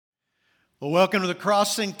Well, welcome to the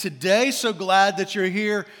Crossing today. So glad that you're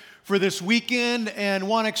here for this weekend and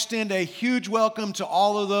want to extend a huge welcome to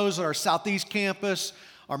all of those at our Southeast campus,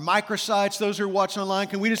 our microsites, those who are watching online.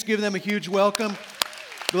 Can we just give them a huge welcome?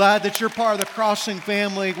 Glad that you're part of the Crossing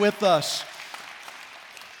family with us.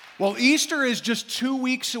 Well, Easter is just 2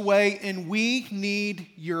 weeks away and we need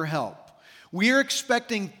your help. We are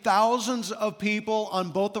expecting thousands of people on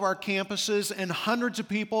both of our campuses and hundreds of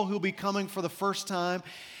people who will be coming for the first time.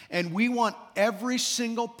 And we want every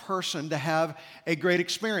single person to have a great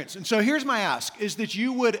experience. And so here's my ask, is that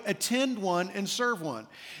you would attend one and serve one.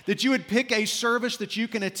 That you would pick a service that you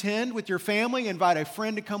can attend with your family, invite a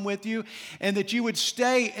friend to come with you, and that you would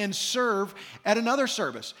stay and serve at another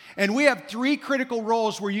service. And we have 3 critical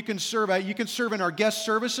roles where you can serve at. You can serve in our guest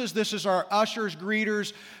services. This is our ushers,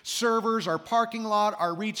 greeters, servers, our parking lot,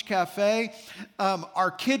 our Reach Cafe,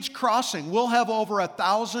 our Kids Crossing. We'll have over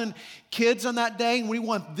 1,000 kids on that day, and we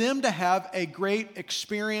want them to have a great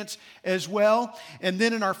experience as well. And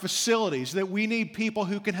then in our facilities, that we need people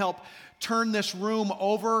who can help turn this room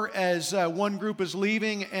over as one group is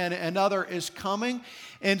leaving and another is coming.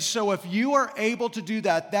 And so if you are able to do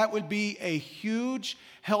that, that would be a huge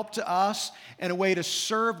help to us and a way to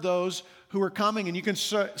serve those who are coming. And you can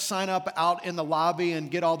sign up out in the lobby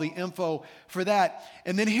and get all the info for that.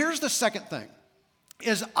 And then here's the second thing,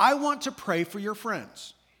 is I want to pray for your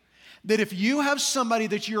friends. That if you have somebody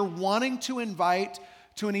that you're wanting to invite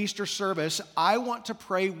to an Easter service, I want to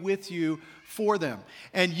pray with you for them.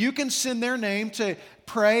 And you can send their name to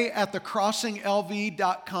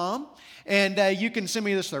pray@thecrossinglv.com. And you can send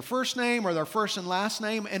me their first name or their first and last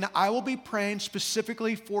name. And I will be praying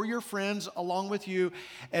specifically for your friends along with you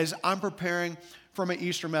as I'm preparing for my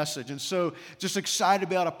Easter message. And so just excited to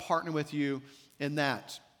be able to partner with you in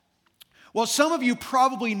that. Well, some of you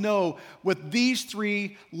probably know what these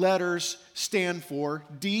 3 letters stand for,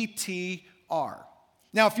 DTR.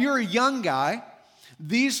 Now, if you're a young guy,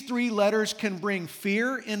 these 3 letters can bring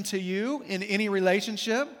fear into you in any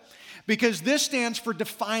relationship because this stands for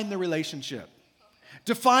define the relationship.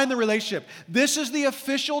 Define the relationship. This is the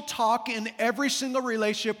official talk in every single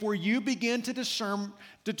relationship where you begin to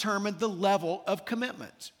determine the level of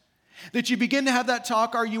commitment. That you begin to have that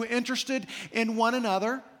talk, are you interested in one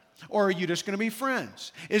another? Or are you just going to be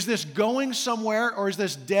friends? Is this going somewhere or is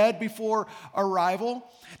this dead before arrival?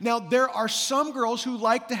 Now, there are some girls who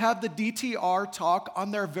like to have the DTR talk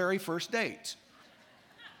on their very first date.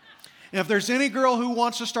 And if there's any girl who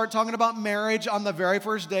wants to start talking about marriage on the very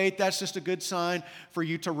first date, that's just a good sign for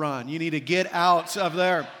you to run. You need to get out of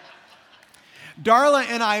there. Darla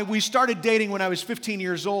and we started dating when I was 15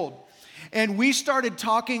 years old. And we started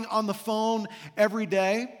talking on the phone every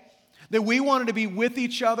day. That we wanted to be with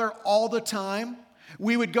each other all the time.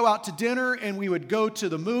 We would go out to dinner and we would go to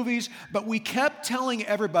the movies, but we kept telling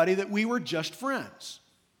everybody that we were just friends.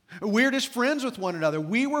 We're just friends with one another.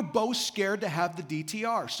 We were both scared to have the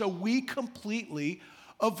DTR, so we completely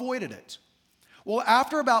avoided it. Well,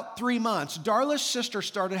 after about 3 months, Darla's sister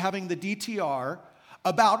started having the DTR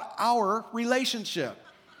about our relationship.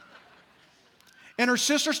 And her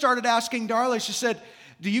sister started asking Darla, she said,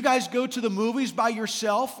 do you guys go to the movies by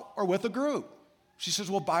yourself or with a group? She says,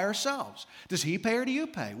 well, by ourselves. Does he pay or do you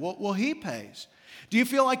pay? Well, he pays. Do you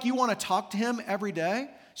feel like you want to talk to him every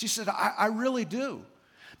day? She said, I really do.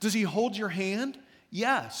 Does he hold your hand?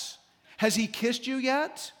 Yes. Has he kissed you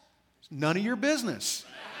yet? None of your business.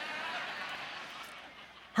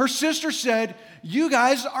 Her sister said, you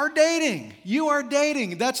guys are dating. You are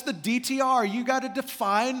dating. That's the DTR. You got to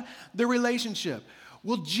define the relationship.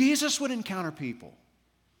 Well, Jesus would encounter people.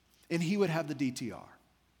 And he would have the DTR.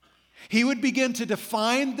 He would begin to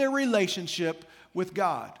define their relationship with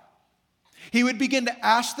God. He would begin to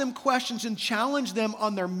ask them questions and challenge them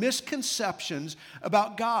on their misconceptions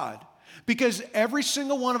about God. Because every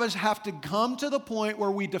single one of us have to come to the point where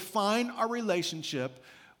we define our relationship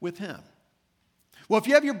with him. Well, if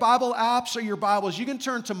you have your Bible apps or your Bibles, you can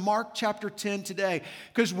turn to Mark chapter 10 today.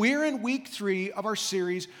 Because we're in week 3 of our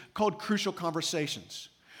series called Crucial Conversations.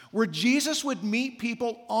 Where Jesus would meet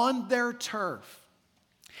people on their turf.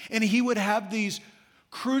 And he would have these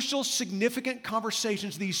crucial, significant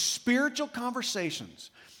conversations, these spiritual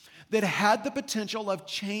conversations that had the potential of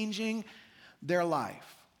changing their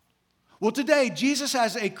life. Well, today, Jesus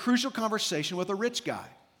has a crucial conversation with a rich guy.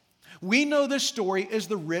 We know this story as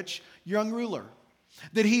the rich young ruler.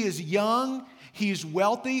 That he is young, he's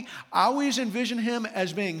wealthy. I always envision him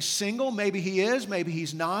as being single. Maybe he is, maybe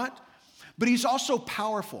he's not. But he's also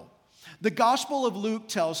powerful. The Gospel of Luke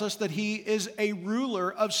tells us that he is a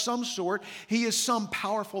ruler of some sort. He is some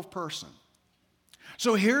powerful person.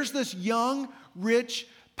 So here's this young, rich,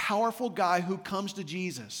 powerful guy who comes to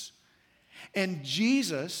Jesus. And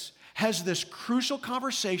Jesus has this crucial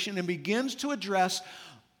conversation and begins to address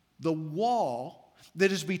the wall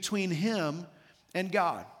that is between him and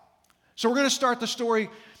God. So we're going to start the story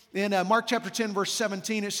in Mark chapter 10, verse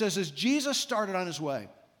 17. It says, as Jesus started on his way,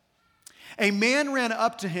 a man ran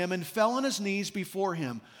up to him and fell on his knees before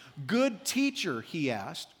him. Good teacher, he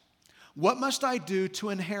asked, what must I do to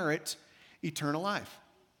inherit eternal life?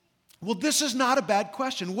 Well, this is not a bad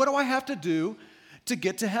question. What do I have to do to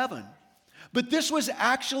get to heaven? But this was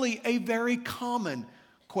actually a very common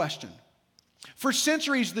question. For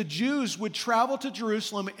centuries, the Jews would travel to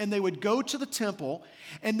Jerusalem and they would go to the temple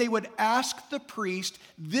and they would ask the priest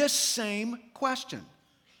this same question.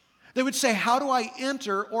 They would say, how do I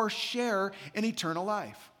enter or share in eternal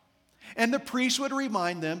life? And the priest would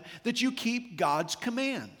remind them that you keep God's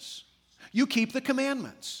commands. You keep the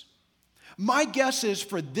commandments. My guess is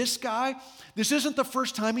for this guy, this isn't the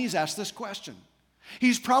first time he's asked this question.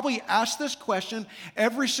 He's probably asked this question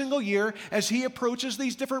every single year as he approaches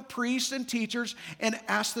these different priests and teachers and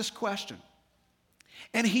asks this question.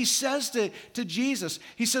 And he says to Jesus,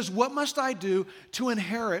 he says, what must I do to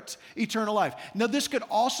inherit eternal life? Now, this could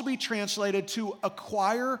also be translated to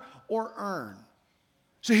acquire or earn.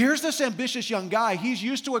 So here's this ambitious young guy. He's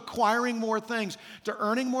used to acquiring more things, to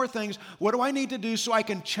earning more things. What do I need to do so I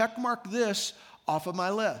can check mark this off of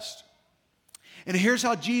my list? And here's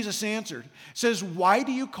how Jesus answered. It says, why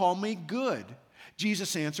do you call me good?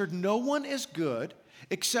 Jesus answered, no one is good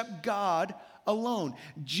except God alone.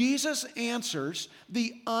 Jesus answers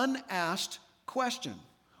the unasked question.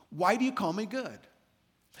 Why do you call me good?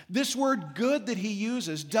 This word good that he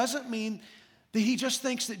uses doesn't mean that he just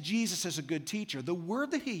thinks that Jesus is a good teacher. The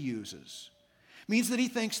word that he uses means that he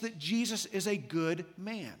thinks that Jesus is a good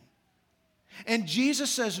man. And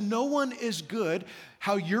Jesus says, no one is good.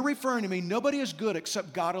 How you're referring to me, nobody is good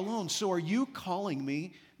except God alone. So are you calling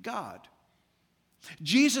me God?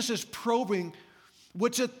 Jesus is probing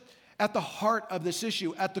what's at the heart of this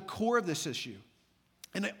issue, at the core of this issue.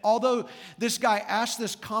 And although this guy asked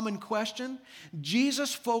this common question,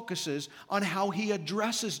 Jesus focuses on how he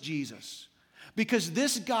addresses Jesus. Because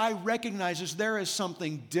this guy recognizes there is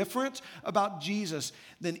something different about Jesus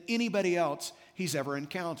than anybody else he's ever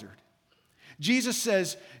encountered. Jesus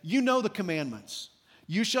says, you know the commandments.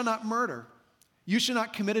 You shall not murder. You shall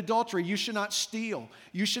not commit adultery. You shall not steal.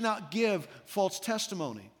 You shall not give false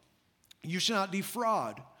testimony. You shall not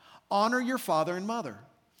defraud. Honor your father and mother.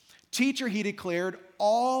 Teacher, he declared,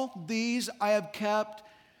 all these I have kept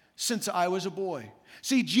since I was a boy.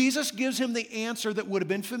 See, Jesus gives him the answer that would have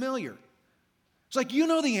been familiar. It's like, you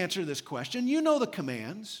know the answer to this question. You know the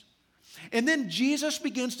commands. And then Jesus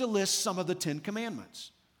begins to list some of the 10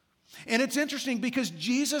 commandments. And it's interesting because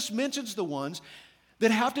Jesus mentions the ones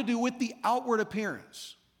that have to do with the outward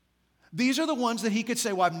appearance. These are the ones that he could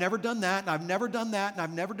say, well, I've never done that, and I've never done that, and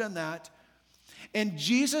I've never done that. And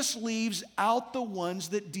Jesus leaves out the ones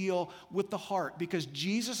that deal with the heart because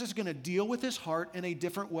Jesus is going to deal with his heart in a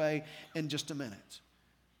different way in just a minute.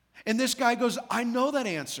 And this guy goes, I know that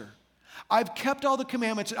answer. I've kept all the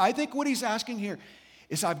commandments. I think what he's asking here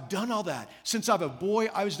is I've done all that. Since I'm a boy,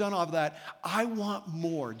 I was done all of that. I want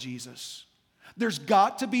more, Jesus. There's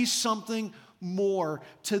got to be something more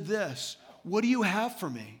to this. What do you have for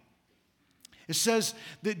me? It says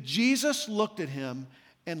that Jesus looked at him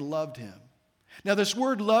and loved him. Now, this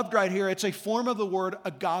word loved right here, it's a form of the word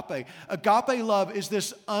agape. Agape love is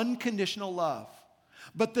this unconditional love.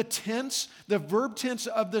 But the verb tense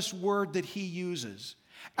of this word that he uses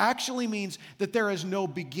actually means that there is no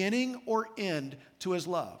beginning or end to his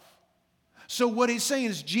love. So what he's saying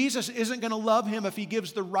is Jesus isn't going to love him if he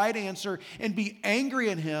gives the right answer and be angry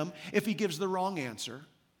at him if he gives the wrong answer.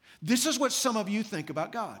 This is what some of you think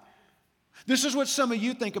about God. This is what some of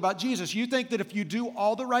you think about Jesus. You think that if you do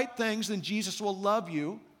all the right things, then Jesus will love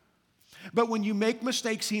you. But when you make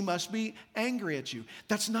mistakes, he must be angry at you.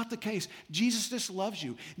 That's not the case. Jesus just loves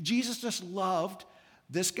you. Jesus just loved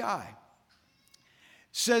this guy.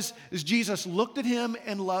 It says, as Jesus looked at him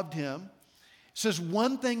and loved him, it says,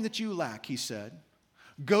 one thing that you lack, he said,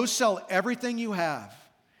 go sell everything you have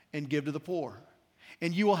and give to the poor,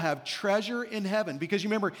 and you will have treasure in heaven. Because you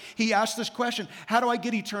remember, he asked this question, how do I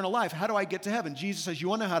get eternal life? How do I get to heaven? Jesus says, you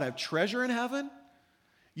want to know how to have treasure in heaven?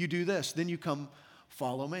 You do this. Then you come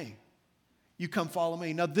follow me. You come follow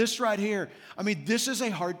me. Now this right here, this is a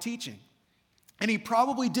hard teaching. And he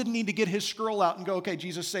probably didn't need to get his scroll out and go, okay,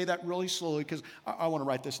 Jesus, say that really slowly because I want to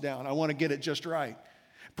write this down. I want to get it just right.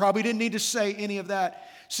 Probably didn't need to say any of that.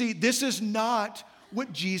 See, this is not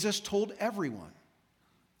what Jesus told everyone.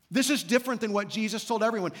 This is different than what Jesus told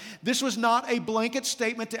everyone. This was not a blanket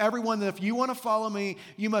statement to everyone that if you want to follow me,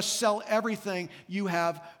 you must sell everything you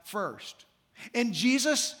have first. And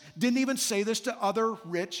Jesus didn't even say this to other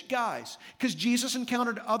rich guys, because Jesus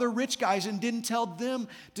encountered other rich guys and didn't tell them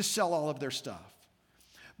to sell all of their stuff.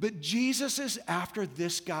 But Jesus is after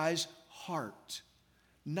this guy's heart,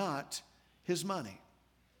 not his money.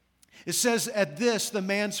 It says, at this, the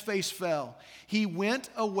man's face fell. He went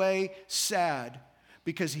away sad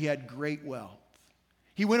because he had great wealth.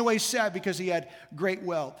 He went away sad because he had great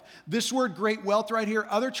wealth. This word great wealth right here,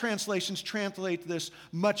 other translations translate this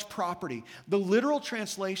much property. The literal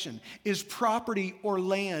translation is property or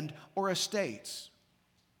land or estates.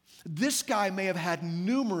 This guy may have had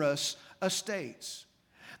numerous estates.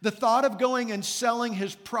 The thought of going and selling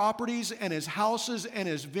his properties and his houses and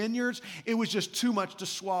his vineyards, it was just too much to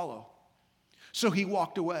swallow. So he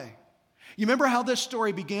walked away. You remember how this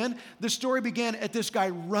story began? The story began at this guy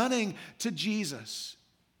running to Jesus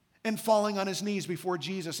and falling on his knees before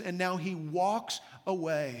Jesus. And now he walks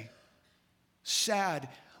away, sad,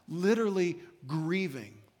 literally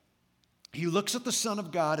grieving. He looks at the Son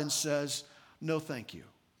of God and says, "No, thank you."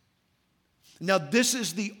 Now, this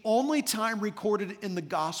is the only time recorded in the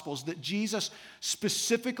Gospels that Jesus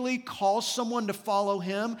specifically calls someone to follow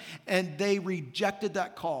him, and they rejected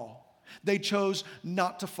that call. They chose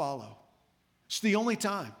not to follow. It's the only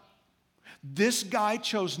time. This guy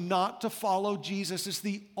chose not to follow Jesus. It's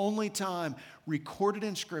the only time recorded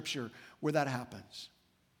in Scripture where that happens.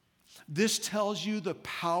 This tells you the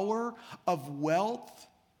power of wealth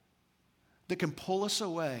that can pull us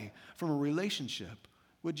away from a relationship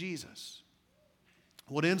with Jesus.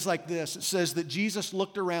 Well, it ends like this. It says that Jesus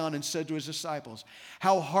looked around and said to his disciples,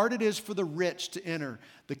 "How hard it is for the rich to enter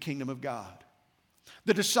the kingdom of God."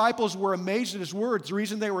 The disciples were amazed at his words. The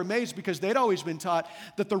reason they were amazed because they'd always been taught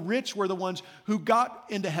that the rich were the ones who got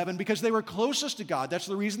into heaven because they were closest to God. That's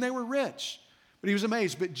the reason they were rich. But he was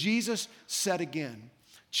amazed. But Jesus said again,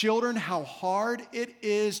 "Children, how hard it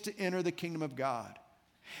is to enter the kingdom of God.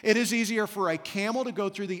 It is easier for a camel to go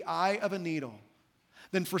through the eye of a needle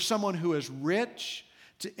than for someone who is rich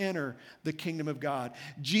to enter the kingdom of God."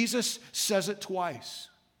 Jesus says it twice.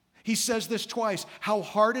 He says this twice, how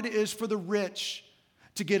hard it is for the rich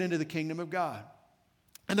to get into the kingdom of God.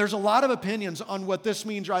 And there's a lot of opinions on what this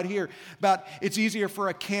means right here about it's easier for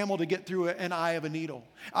a camel to get through an eye of a needle.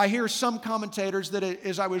 I hear some commentators that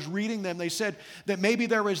as I was reading them, they said that maybe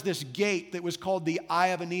there was this gate that was called the eye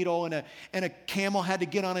of a needle and a camel had to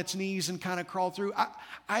get on its knees and kind of crawl through.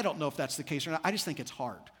 I don't know if that's the case or not. I just think it's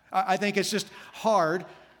hard. I think it's just hard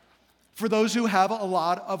for those who have a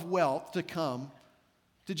lot of wealth to come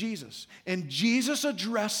to Jesus. And Jesus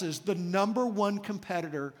addresses the number one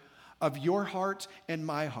competitor of your heart and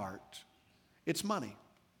my heart. It's money.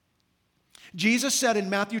 Jesus said in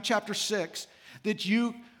Matthew chapter 6 that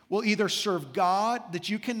you will either serve God, that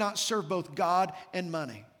you cannot serve both God and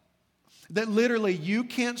money. That literally you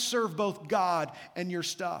can't serve both God and your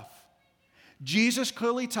stuff. Jesus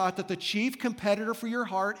clearly taught that the chief competitor for your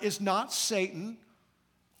heart is not Satan.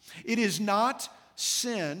 It is not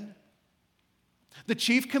sin. The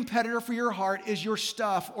chief competitor for your heart is your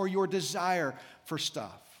stuff or your desire for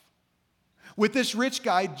stuff. With this rich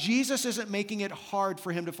guy, Jesus isn't making it hard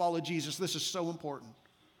for him to follow Jesus. This is so important.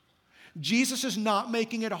 Jesus is not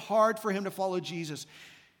making it hard for him to follow Jesus.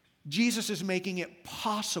 Jesus is making it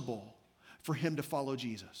possible for him to follow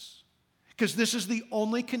Jesus. Because this is the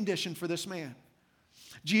only condition for this man.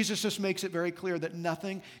 Jesus just makes it very clear that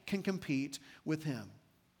nothing can compete with him.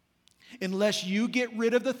 Unless you get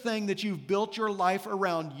rid of the thing that you've built your life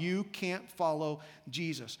around, you can't follow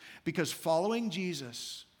Jesus. Because following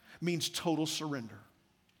Jesus means total surrender.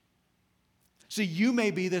 See, you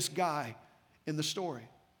may be this guy in the story.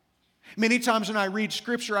 Many times when I read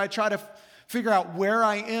Scripture, I try to figure out where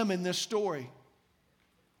I am in this story.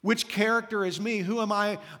 Which character is me? Who am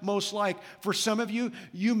I most like? For some of you,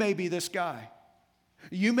 you may be this guy.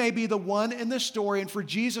 You may be the one in this story, and for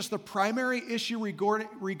Jesus, the primary issue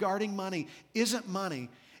regarding money isn't money,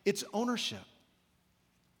 it's ownership.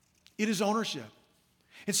 It is ownership.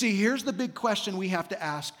 And see, here's the big question we have to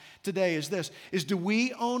ask today is this, is do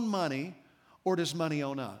we own money or does money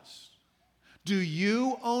own us? Do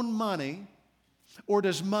you own money or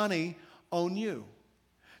does money own you?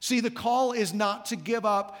 See, the call is not to give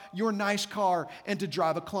up your nice car and to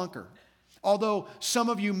drive a clunker. Although some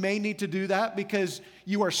of you may need to do that because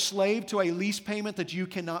you are slave to a lease payment that you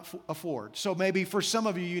cannot afford. So maybe for some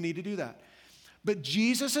of you, you need to do that. But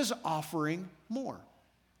Jesus is offering more.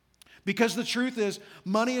 Because the truth is,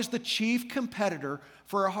 money is the chief competitor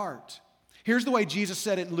for our heart. Here's the way Jesus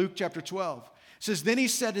said it in Luke chapter 12. It says, "Then he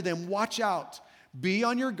said to them, 'Watch out, be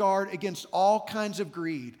on your guard against all kinds of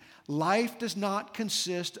greed. Life does not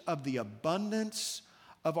consist of the abundance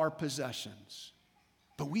of our possessions,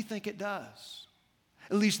 but we think it does.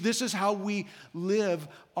 At least this is how we live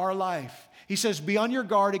our life. He says, be on your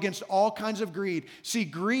guard against all kinds of greed. See,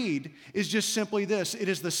 greed is just simply this. It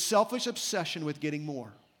is the selfish obsession with getting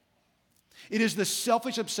more. It is the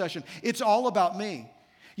selfish obsession. It's all about me.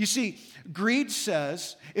 You see, greed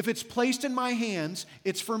says, if it's placed in my hands,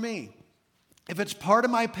 it's for me. If it's part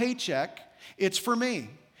of my paycheck, it's for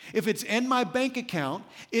me. If it's in my bank account,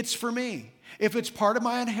 it's for me. If it's part of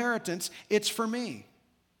my inheritance, it's for me.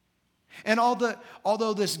 And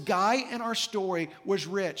although this guy in our story was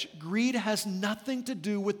rich, greed has nothing to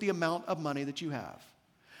do with the amount of money that you have.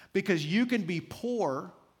 Because you can be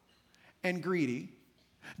poor and greedy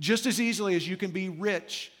just as easily as you can be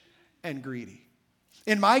rich and greedy.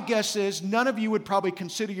 And my guess is none of you would probably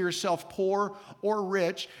consider yourself poor or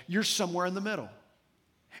rich. You're somewhere in the middle.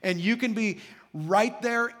 And you can be right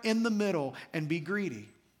there in the middle and be greedy.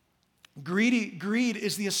 Greed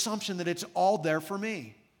is the assumption that it's all there for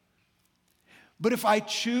me. But if I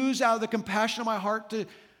choose out of the compassion of my heart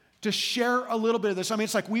to share a little bit of this, I mean,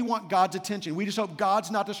 it's like we want God's attention. We just hope God's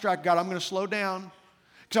not distracted. God, I'm going to slow down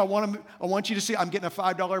because I want you to see, I'm getting a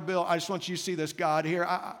 $5 bill. I just want you to see this, God, here.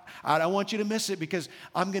 I don't want you to miss it because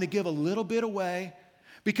I'm going to give a little bit away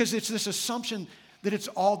because it's this assumption that it's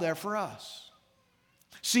all there for us.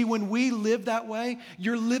 See, when we live that way,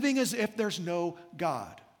 you're living as if there's no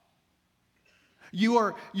God.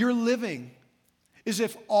 You're living as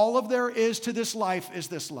if all of there is to this life is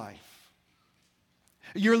this life.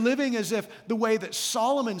 You're living as if the way that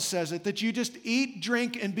Solomon says it, that you just eat,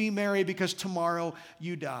 drink, and be merry because tomorrow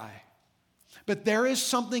you die. But there is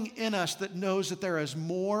something in us that knows that there is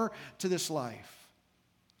more to this life.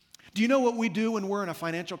 Do you know what we do when we're in a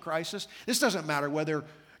financial crisis? This doesn't matter whether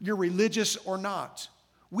you're religious or not.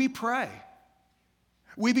 We pray.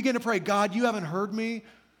 We begin to pray, God, you haven't heard me.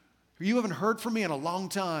 You haven't heard from me in a long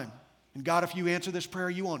time. And God, if you answer this prayer,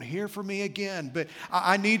 you won't hear from me again, but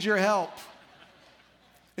I need your help.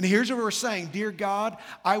 And here's what we're saying. Dear God,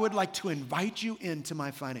 I would like to invite you into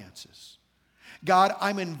my finances. God,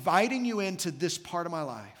 I'm inviting you into this part of my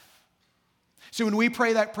life. So when we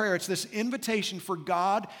pray that prayer, it's this invitation for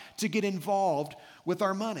God to get involved with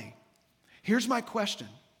our money. Here's my question.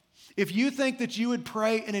 If you think that you would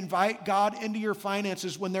pray and invite God into your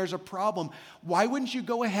finances when there's a problem, why wouldn't you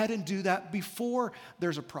go ahead and do that before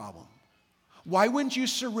there's a problem? Why wouldn't you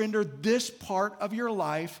surrender this part of your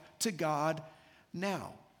life to God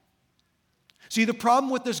now? See, the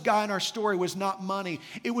problem with this guy in our story was not money.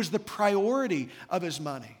 It was the priority of his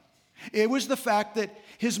money. It was the fact that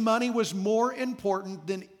his money was more important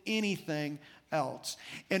than anything else.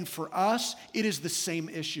 And for us, it is the same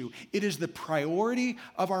issue. It is the priority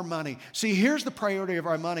of our money. See, here's the priority of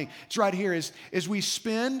our money. It's right here, is we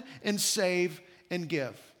spend and save and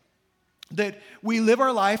give. That we live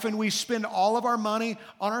our life and we spend all of our money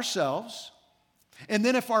on ourselves. And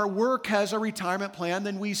then if our work has a retirement plan,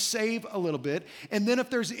 then we save a little bit. And then if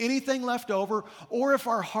there's anything left over, or if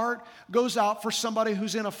our heart goes out for somebody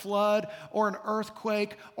who's in a flood or an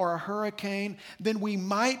earthquake or a hurricane, then we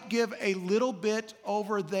might give a little bit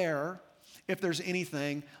over there if there's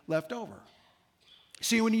anything left over.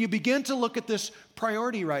 See, when you begin to look at this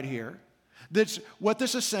priority right here, that's what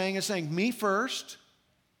this is saying me first,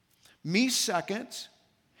 me second,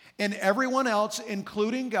 and everyone else,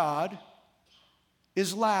 including God,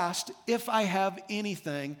 is last if I have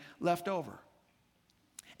anything left over.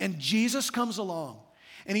 And Jesus comes along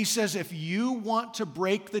and he says, if you want to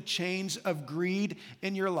break the chains of greed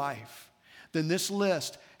in your life, then this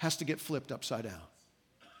list has to get flipped upside down.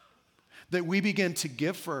 That we begin to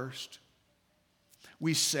give first,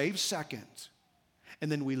 we save second,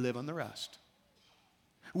 and then we live on the rest.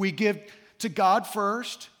 We give to God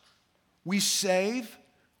first, we save,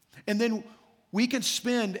 and then we can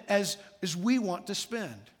spend as we want to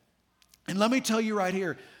spend. And let me tell you right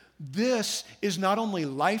here, this is not only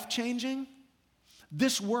life-changing,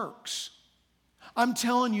 this works. I'm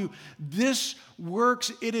telling you, this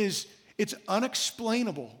works. It's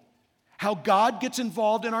unexplainable how God gets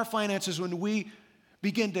involved in our finances when we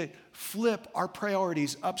begin to flip our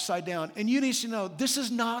priorities upside down. And you need to know, this is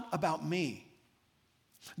not about me.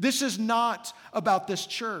 This is not about this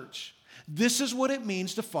church. This is what it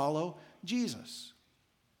means to follow Jesus.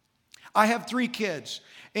 I have 3 kids,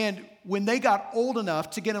 and when they got old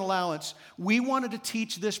enough to get an allowance, we wanted to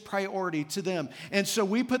teach this priority to them. And so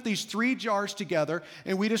we put these 3 jars together,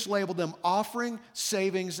 and we just labeled them offering,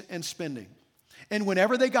 savings, and spending. And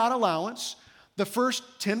whenever they got allowance, the first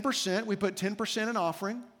 10%, we put 10% in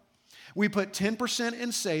offering. We put 10%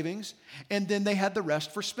 in savings, and then they had the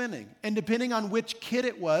rest for spending. And depending on which kid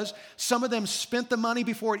it was, some of them spent the money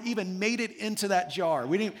before it even made it into that jar.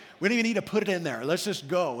 We didn't even need to put it in there. Let's just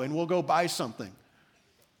go, and we'll go buy something.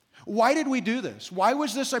 Why did we do this? Why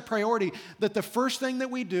was this a priority that the first thing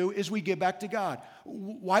that we do is we give back to God?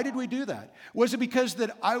 Why did we do that? Was it because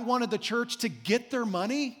that I wanted the church to get their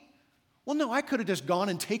money? Well, no, I could have just gone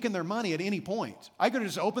and taken their money at any point. I could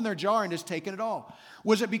have just opened their jar and just taken it all.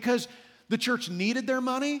 Was it because the church needed their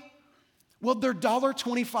money? Well, their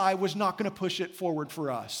 $1.25 was not going to push it forward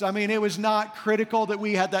for us. I mean, it was not critical that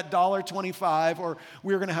we had that $1.25 or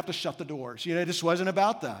we were going to have to shut the doors. It just wasn't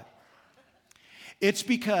about that. It's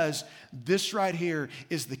because this right here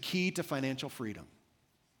is the key to financial freedom.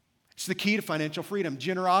 It's the key to financial freedom.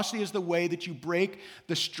 Generosity is the way that you break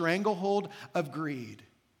the stranglehold of greed.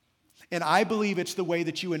 And I believe it's the way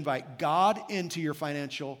that you invite God into your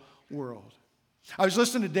financial world. I was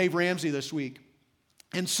listening to Dave Ramsey this week,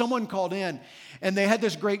 and someone called in, and they had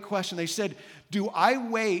this great question. They said, do I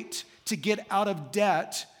wait to get out of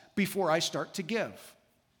debt before I start to give?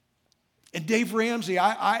 And Dave Ramsey,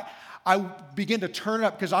 I began to turn it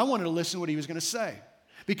up because I wanted to listen to what he was going to say.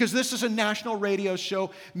 Because this is a national radio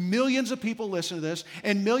show. Millions of people listen to this,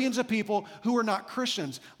 and millions of people who are not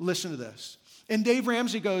Christians listen to this. And Dave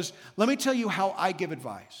Ramsey goes, let me tell you how I give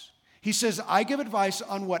advice. He says, I give advice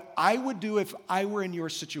on what I would do if I were in your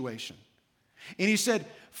situation. And he said,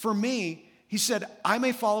 for me, he said, I'm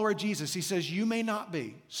a follower of Jesus. He says, you may not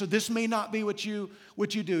be. So this may not be what you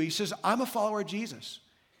do. He says, I'm a follower of Jesus.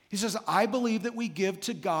 He says, I believe that we give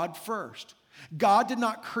to God first. God did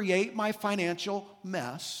not create my financial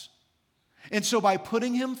mess. And so by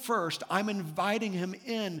putting him first, I'm inviting him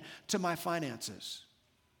in to my finances.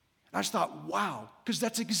 I just thought, wow, because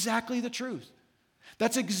that's exactly the truth.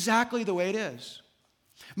 That's exactly the way it is.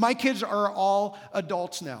 My kids are all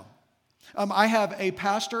adults now. I have a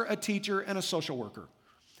pastor, a teacher, and a social worker.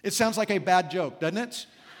 It sounds like a bad joke, doesn't it?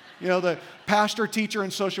 The pastor, teacher,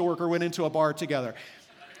 and social worker went into a bar together.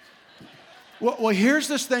 Well, here's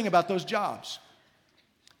this thing about those jobs.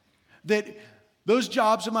 That those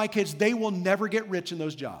jobs of my kids, they will never get rich in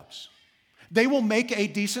those jobs. They will make a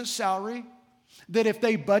decent salary. That if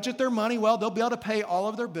they budget their money well, they'll be able to pay all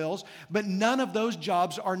of their bills, but none of those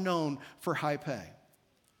jobs are known for high pay.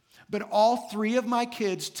 But all three of my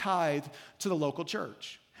kids tithe to the local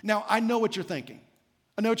church. Now, I know what you're thinking.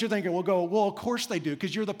 We'll go, well, of course they do,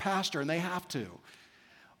 because you're the pastor and they have to.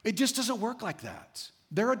 It just doesn't work like that.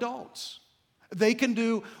 They're adults. They can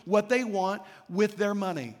do what they want with their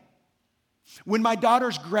money. When my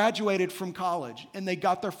daughters graduated from college and they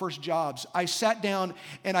got their first jobs, I sat down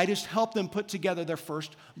and I just helped them put together their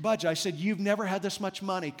first budget. I said, you've never had this much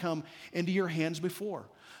money come into your hands before.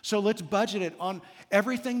 So let's budget it on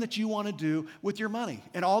everything that you want to do with your money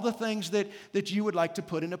and all the things that you would like to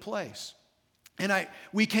put into place. And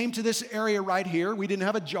we came to this area right here. We didn't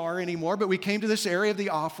have a jar anymore, but we came to this area of the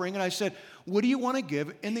offering, and I said, what do you want to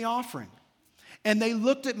give in the offering? And they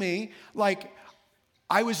looked at me like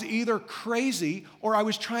I was either crazy or I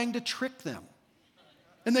was trying to trick them.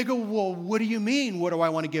 And they go, well, what do you mean? What do I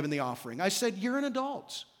want to give in the offering? I said, you're an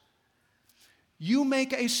adult. You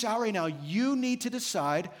make a salary now. You need to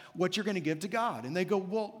decide what you're going to give to God. And they go,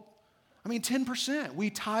 well, 10%. We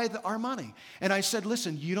tithe our money. And I said,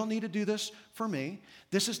 listen, you don't need to do this for me.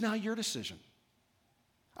 This is now your decision.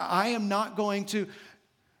 I am not going to,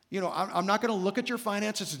 I'm not going to look at your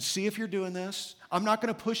finances and see if you're doing this. I'm not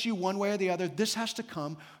going to push you one way or the other. This has to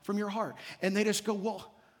come from your heart. And they just go,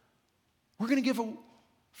 well, we're going to give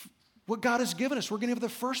what God has given us. We're going to give the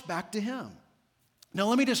first back to him. Now,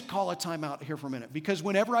 let me just call a time out here for a minute, because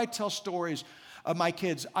whenever I tell stories of my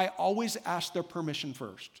kids, I always ask their permission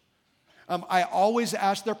first. I always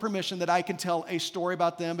ask their permission that I can tell a story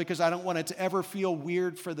about them, because I don't want it to ever feel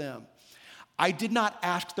weird for them. I did not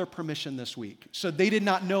ask their permission this week, so they did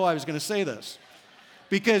not know I was going to say this.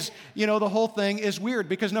 Because, the whole thing is weird.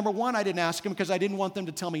 Because number one, I didn't ask them because I didn't want them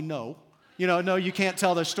to tell me no. No, you can't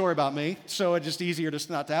tell this story about me. So it's just easier just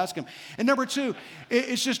not to ask them. And number two,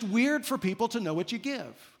 it's just weird for people to know what you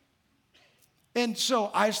give. And so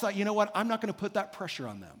I just thought, you know what? I'm not going to put that pressure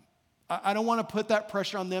on them. I don't want to put that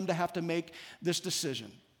pressure on them to have to make this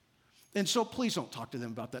decision. And so please don't talk to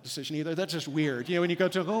them about that decision either. That's just weird. When you go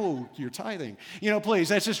to, oh, you're tithing. Please,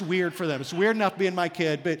 that's just weird for them. It's weird enough being my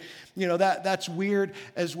kid, but, that's weird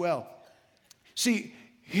as well. See,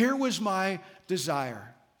 here was my desire.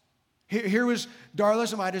 Here was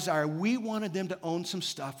Darla's and my desire. We wanted them to own some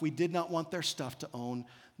stuff. We did not want their stuff to own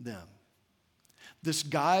them. This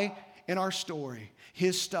guy in our story,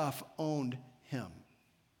 his stuff owned him.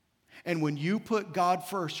 And when you put God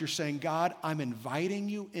first, you're saying, God, I'm inviting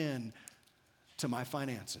you in to my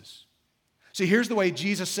finances. See, here's the way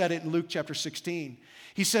Jesus said it in Luke chapter 16.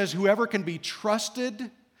 He says, whoever can be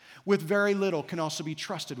trusted with very little can also be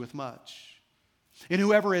trusted with much. And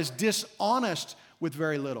whoever is dishonest with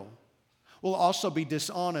very little will also be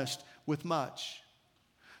dishonest with much.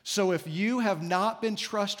 So if you have not been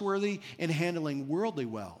trustworthy in handling worldly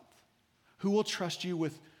wealth, who will trust you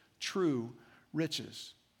with true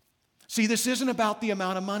riches? See, this isn't about the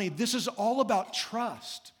amount of money. This is all about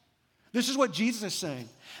trust. This is what Jesus is saying.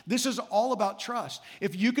 This is all about trust.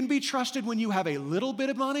 If you can be trusted when you have a little bit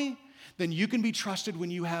of money, then you can be trusted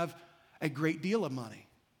when you have a great deal of money.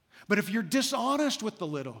 But if you're dishonest with the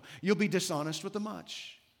little, you'll be dishonest with the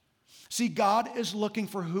much. See, God is looking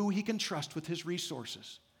for who he can trust with his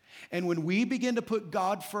resources. And when we begin to put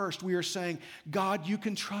God first, we are saying, God, you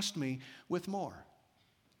can trust me with more.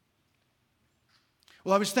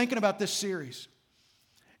 Well, I was thinking about this series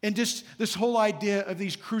and just this whole idea of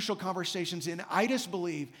these crucial conversations. And I just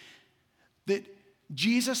believe that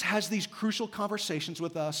Jesus has these crucial conversations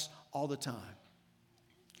with us all the time.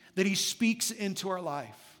 That he speaks into our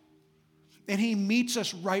life. And he meets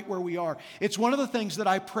us right where we are. It's one of the things that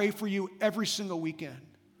I pray for you every single weekend.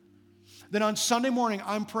 That on Sunday morning,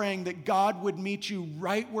 I'm praying that God would meet you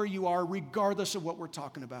right where you are, regardless of what we're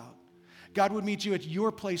talking about. God would meet you at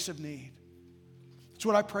your place of need. It's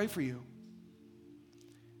what I pray for you.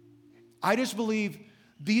 I just believe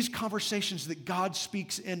these conversations that God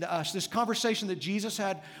speaks into us, this conversation that Jesus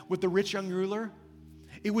had with the rich young ruler,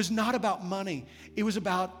 it was not about money. It was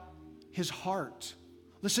about his heart.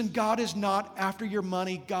 Listen, God is not after your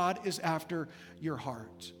money. God is after your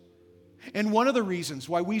heart. And one of the reasons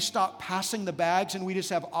why we stop passing the bags and we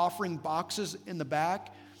just have offering boxes in the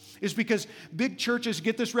back is because big churches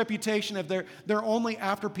get this reputation of they're only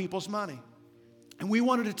after people's money. And we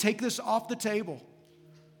wanted to take this off the table.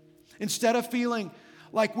 Instead of feeling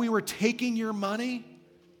like we were taking your money,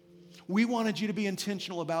 we wanted you to be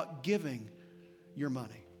intentional about giving your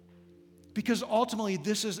money. Because ultimately,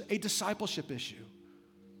 this is a discipleship issue.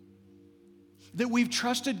 That we've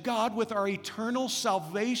trusted God with our eternal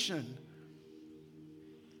salvation,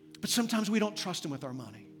 but sometimes we don't trust him with our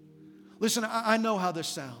money. Listen, I know how this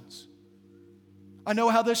sounds. I know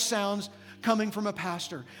how this sounds coming from a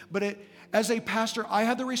pastor, but as a pastor, I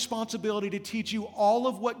have the responsibility to teach you all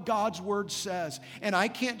of what God's word says, and I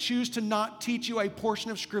can't choose to not teach you a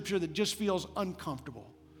portion of Scripture that just feels uncomfortable.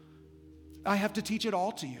 I have to teach it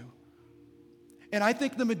all to you. And I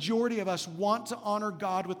think the majority of us want to honor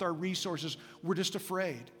God with our resources. We're just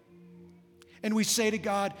afraid. And we say to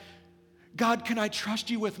God, God, can I trust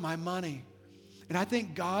you with my money? And I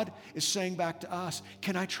think God is saying back to us,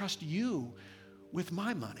 can I trust you with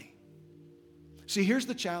my money? See, here's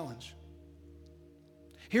the challenge.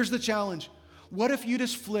 Here's the challenge. What if you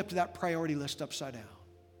just flipped that priority list upside down?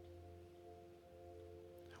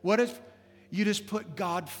 What if you just put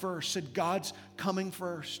God first, said God's coming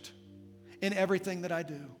first in everything that I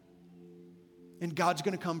do? And God's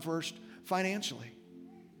going to come first financially.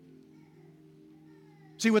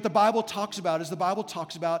 See, what the Bible talks about is the Bible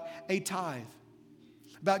talks about a tithe,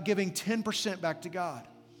 about giving 10% back to God.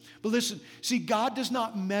 But listen, see, God does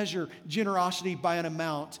not measure generosity by an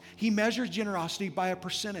amount. He measures generosity by a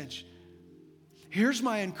percentage. Here's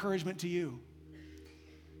my encouragement to you.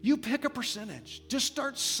 You pick a percentage. Just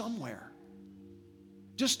start somewhere.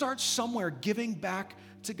 Just start somewhere giving back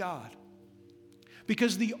to God.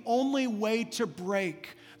 Because the only way to break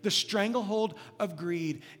the stranglehold of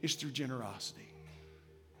greed is through generosity.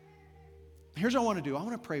 Here's what I want to do. I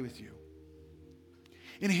want to pray with you.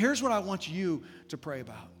 And here's what I want you to pray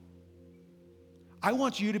about. I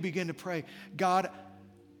want you to begin to pray, God,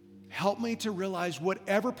 help me to realize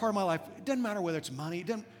whatever part of my life, it doesn't matter whether it's money,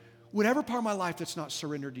 whatever part of my life that's not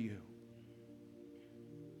surrendered to you.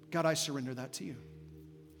 God, I surrender that to you.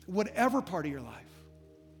 Whatever part of your life.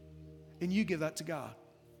 And you give that to God.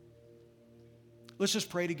 Let's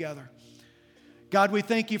just pray together. God, we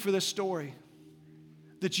thank you for this story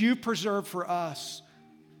that you preserved for us.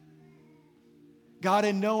 God,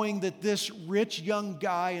 in knowing that this rich young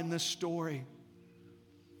guy in this story,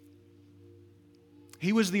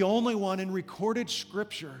 he was the only one in recorded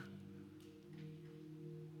Scripture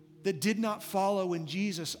that did not follow when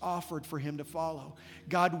Jesus offered for him to follow.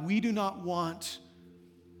 God, we do not want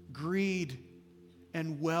greed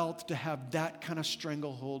and wealth to have that kind of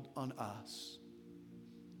stranglehold on us.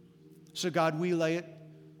 So God, we lay it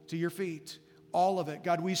to your feet, all of it.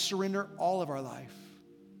 God, we surrender all of our life.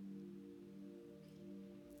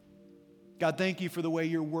 God, thank you for the way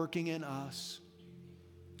you're working in us.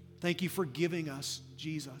 Thank you for giving us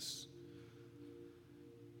Jesus.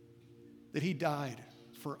 that he died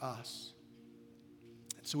for us.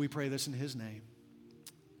 And so we pray this in his name.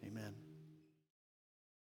 Amen.